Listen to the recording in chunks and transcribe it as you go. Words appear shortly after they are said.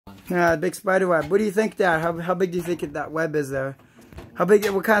Yeah, big spider web. What do you think, Dad? How big do you think that web is there? How big?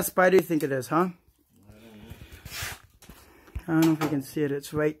 What kind of spider do you think it is, huh? I don't know if you can see it.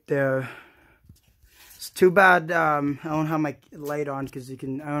 It's right there. It's too bad I don't have my light on because you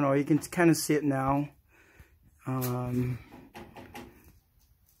can. I don't know. You can kind of see it now.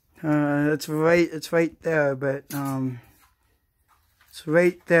 It's right there, but it's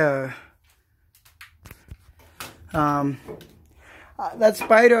right there. That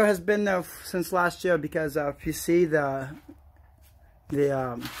spider has been there since last year because if you see the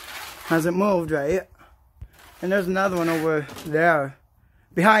hasn't moved, right? And there's another one over there,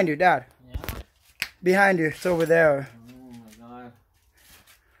 behind you, Dad. Yeah. Behind you, it's over there. Oh my God.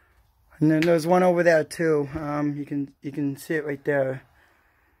 And then there's one over there too. You can see it right there.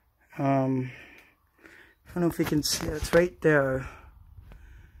 I don't know if you can see it. It's right there.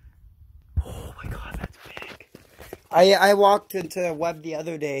 Oh my God, that's big. I walked into a web the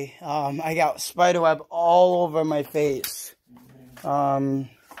other day. I got spider web all over my face.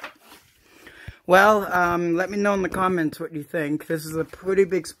 Well, let me know in the comments what you think. This is a pretty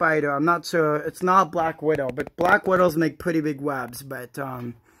big spider. I'm not sure. It's not black widow, but black widows make pretty big webs. But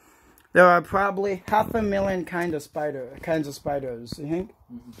there are probably 500,000 kinds of spiders. You think?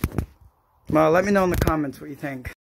 Mm-hmm. Well, let me know in the comments what you think.